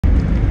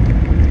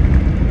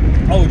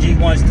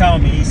OG once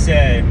told me, he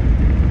said,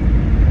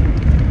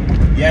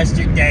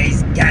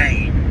 yesterday's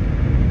game,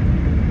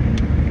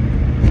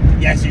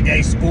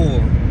 yesterday's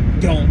score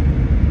don't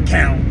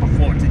count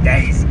for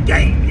today's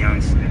game,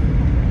 youngster.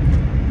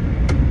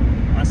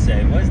 I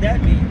said, what does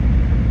that mean?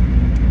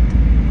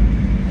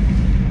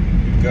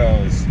 He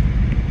goes,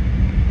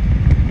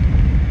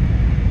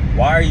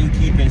 why are you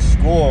keeping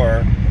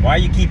score? Why are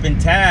you keeping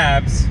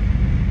tabs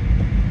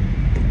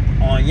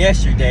on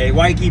yesterday?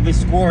 Why are you keeping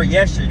score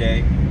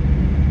yesterday?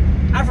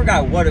 I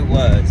forgot what it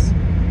was,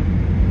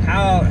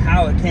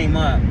 how it came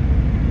up,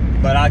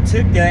 but I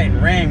took that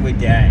and ran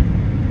with that,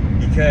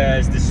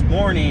 because this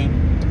morning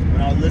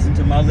when I was listening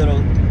to my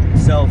little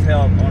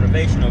self-help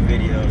motivational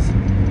videos,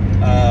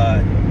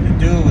 the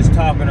dude was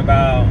talking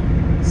about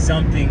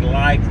something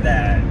like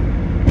that.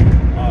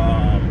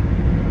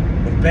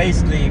 But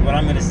basically what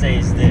I'm gonna say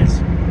is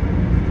this.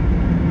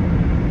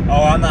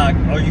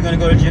 Are you gonna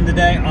go to the gym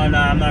today? Oh no,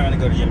 I'm not gonna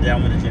go to the gym today. I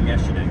went to the gym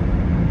yesterday.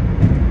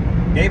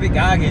 David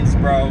Goggins,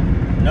 bro,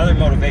 another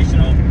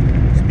motivational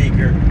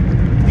speaker,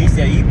 he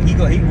said he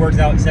works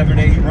out 7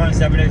 days, he runs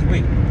 7 days a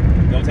week.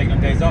 Don't take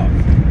them days off.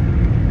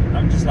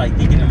 I'm just like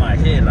thinking in my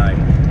head, like,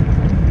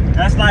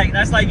 that's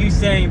like you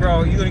saying,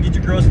 bro, you gonna get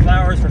your girls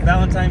flowers for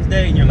Valentine's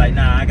Day, and you're like,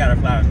 nah, I got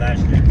her flowers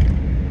last year.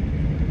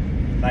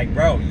 Like,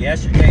 bro,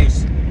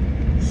 yesterday's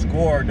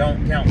score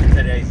don't count for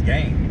today's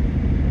game.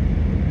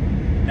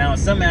 Now, in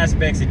some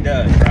aspects it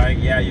does, right?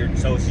 Yeah, your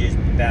associates,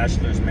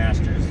 bachelor's,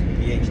 master's,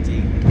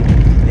 PhD,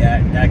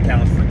 that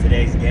counts for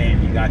today's game.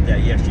 You got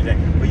that yesterday.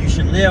 But you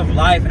should live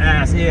life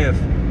as if,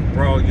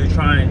 bro, you're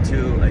trying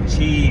to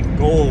achieve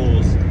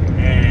goals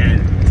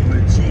and to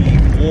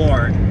achieve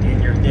more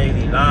in your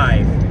daily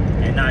life,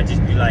 and not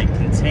just be like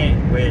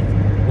content with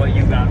what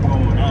you got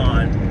going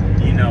on,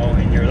 you know,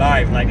 in your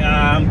life. Like,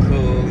 I'm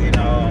cool, you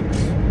know.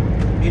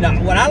 You know,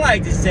 what I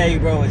like to say,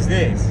 bro, is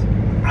this.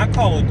 I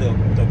call it the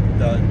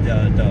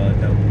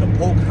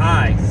poke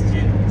high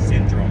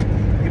syndrome.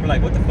 People are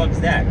like, what the fuck is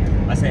that?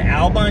 I say,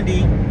 Al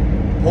Bundy,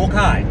 poke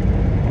high.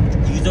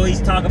 He's always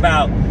talk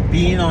about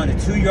being on the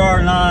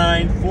 2-yard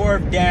line,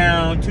 4th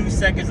down, 2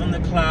 seconds on the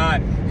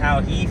clock, how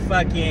he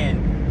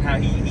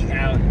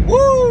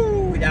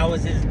woo! That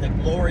was the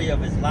glory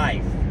of his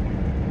life.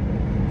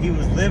 He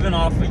was living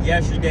off of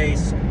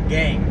yesterday's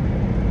game.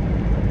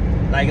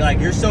 Like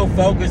you're so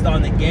focused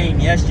on the game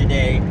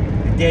yesterday,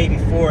 the day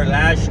before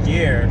last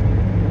year,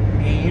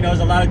 and you know, there's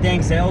a lot of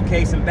things say,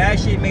 okay, some bad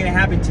shit may have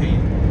happened to you,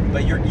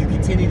 but you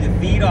continue to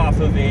feed off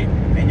of it,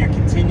 and you're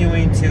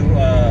continuing to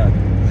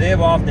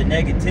live off the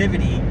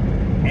negativity,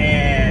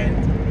 and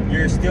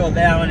you're still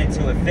allowing it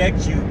to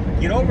affect you.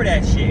 Get over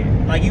that shit.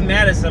 Like, you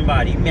mad at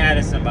somebody,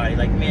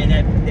 like, man,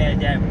 that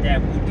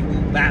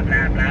blah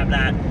blah blah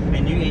blah,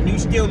 and you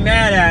still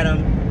mad at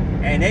them,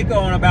 and they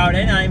going about,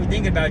 they're not even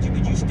thinking about you,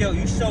 but you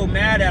so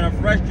mad at them,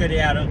 frustrated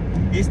at them,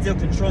 it's still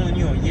controlling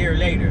you a year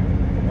later.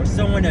 Or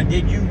someone that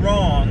did you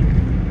wrong,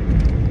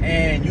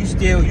 and you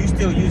still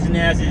using it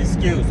as an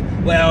excuse.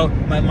 Well,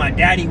 my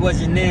daddy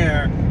wasn't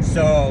there,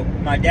 so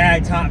my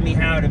dad taught me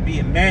how to be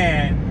a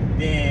man,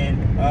 then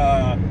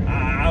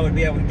I would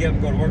be able to get up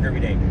and go to work every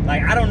day.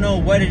 Like, I don't know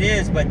what it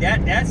is, but that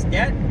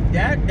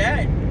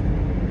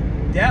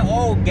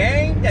old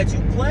game that you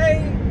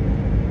played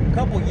a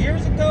couple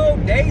years ago,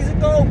 days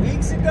ago,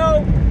 weeks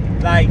ago,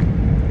 like,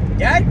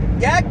 that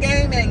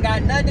game ain't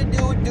got nothing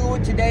to do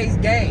with today's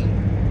game.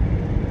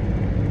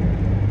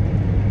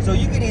 So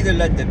you can either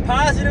let the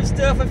positive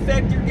stuff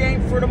affect your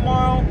game for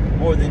tomorrow,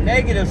 or the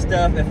negative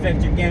stuff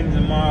affect your game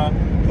tomorrow.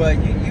 But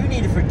you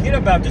need to forget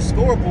about the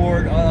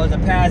scoreboard of the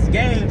past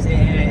games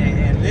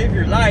and live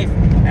your life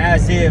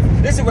as if,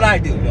 this is what I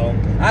do, though.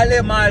 I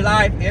live my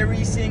life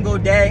every single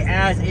day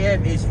as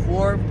if it's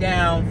 4th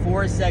down,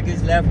 4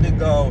 seconds left to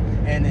go,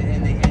 and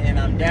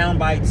I'm down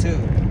by 2.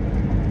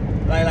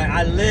 Like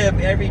I live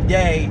every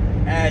day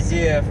as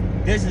if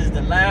this is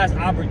the last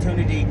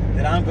opportunity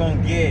that I'm gonna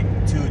get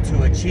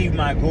to achieve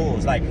my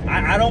goals. Like,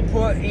 I don't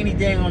put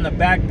anything on the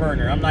back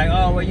burner. I'm like,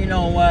 oh, well, you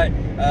know what?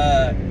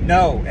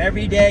 No,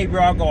 every day,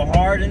 bro, I go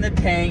hard in the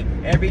paint.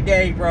 Every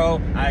day,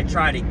 bro, I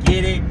try to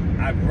get it.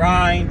 I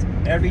grind.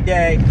 Every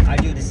day, I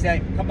do the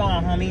same. Come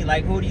on, homie.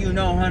 Like, who do you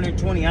know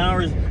 120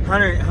 hours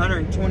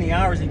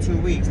in 2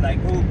 weeks? Like,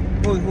 who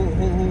do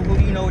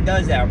you know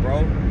does that,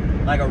 bro?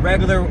 Like, a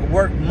regular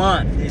work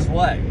month is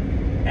what?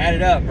 Add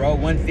it up, bro.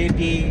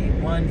 150,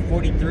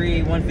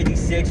 143,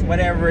 156,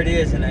 whatever it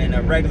is in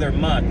a regular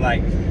month.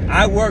 Like,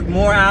 I work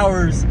more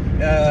hours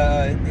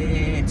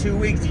in 2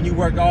 weeks than you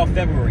work all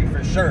February,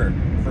 for sure.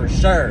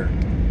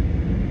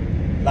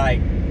 Like,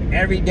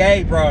 every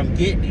day, bro, I'm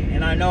getting it.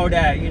 And I know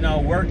that, you know,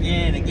 working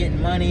and getting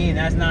money, and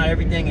that's not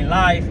everything in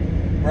life,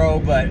 bro.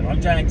 But what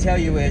I'm trying to tell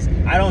you is,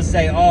 I don't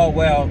say, oh,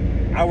 well,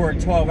 I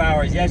worked 12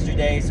 hours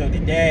yesterday, so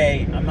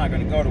today I'm not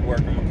going to go to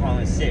work. I'm going to call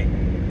in sick.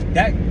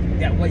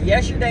 What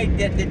yesterday,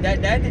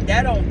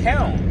 that don't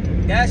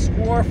count. That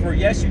score for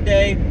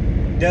yesterday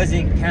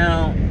doesn't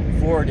count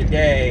for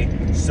today.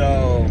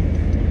 So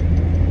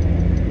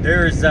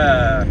there's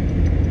I'm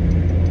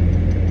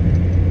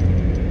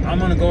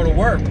gonna go to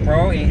work,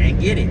 bro, and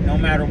get it no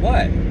matter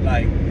what.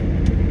 Like,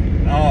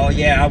 oh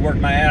yeah, I worked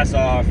my ass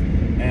off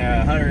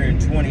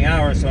 120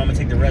 hours, so I'm gonna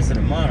take the rest of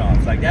the month off.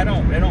 It's like it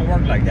don't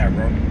work like that,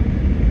 bro.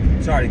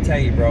 Sorry to tell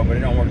you, bro, but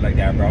it don't work like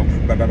that, bro.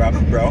 Bro,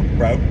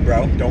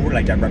 don't work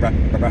like that, bro.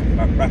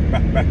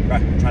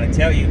 I'm trying to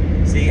tell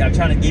you. See, I'm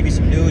trying to give you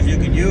some news you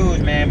can use,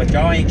 man, but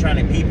y'all ain't trying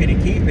to peep it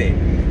and keep it.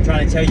 I'm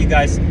trying to tell you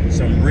guys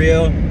some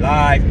real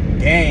live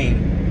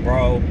game,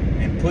 bro,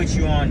 and put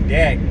you on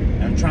deck.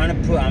 I'm trying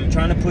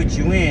to put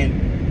you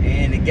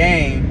in the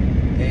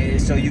game,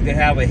 so you can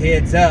have a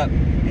heads up,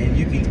 and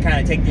you can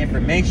kind of take the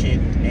information,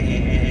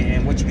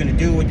 and what you're gonna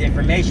do with the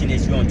information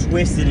is you're gonna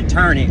twist it and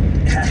turn it,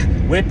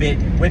 whip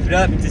it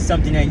up into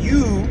something that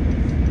you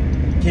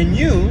can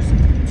use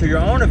to your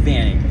own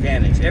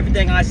advantage.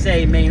 Everything I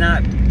say may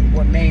not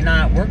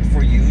work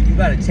for you. You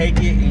gotta take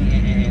it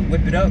and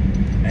whip it up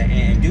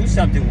and do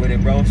something with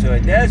it, bro, so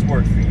it does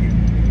work for you.